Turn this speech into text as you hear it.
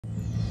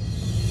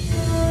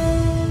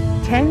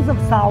Tens of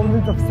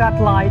thousands of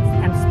satellites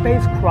and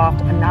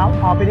spacecraft are now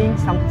orbiting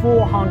some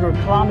 400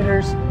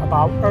 kilometers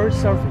above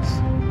Earth's surface.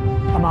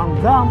 Among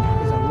them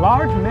is a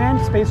large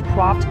manned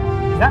spacecraft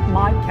that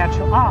might catch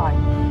your eye.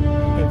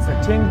 It's the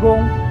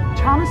Tianhe,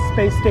 China's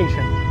space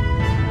station.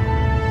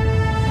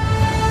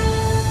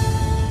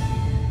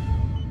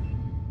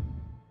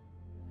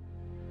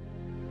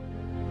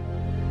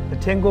 The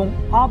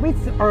Tianhe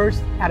orbits the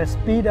Earth at a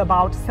speed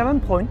about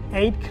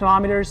 7.8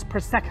 kilometers per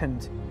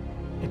second.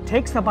 It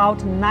takes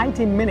about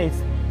 90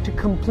 minutes to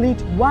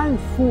complete one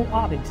full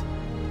orbit.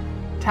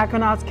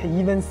 Taconauts can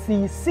even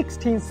see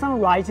 16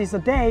 sunrises a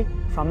day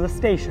from the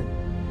station.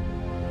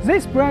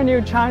 This brand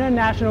new China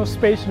National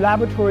Space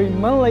Laboratory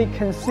mainly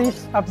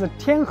consists of the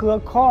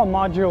Tianhe core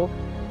module,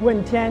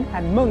 Wentian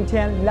and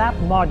Mengtian lab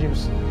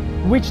modules,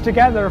 which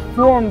together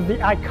form the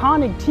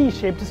iconic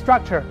T-shaped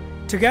structure.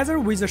 Together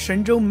with the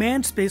Shenzhou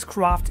manned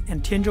spacecraft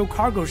and Tianzhou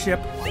cargo ship,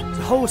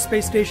 the whole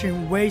space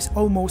station weighs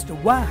almost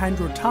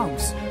 100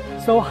 tons.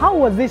 So how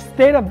was this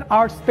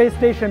state-of-the-art space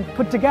station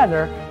put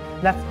together?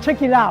 Let's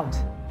check it out.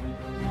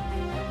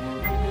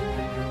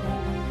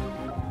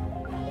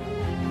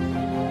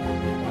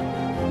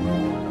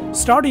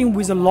 Starting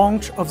with the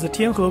launch of the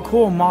Tianhe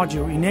core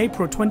module in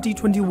April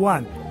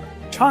 2021,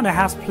 China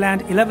has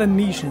planned 11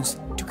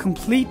 missions to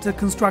complete the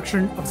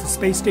construction of the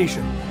space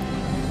station,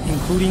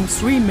 including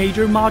 3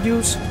 major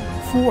modules,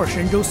 4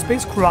 Shenzhou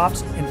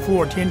spacecrafts, and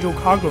 4 Tianzhou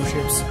cargo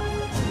ships.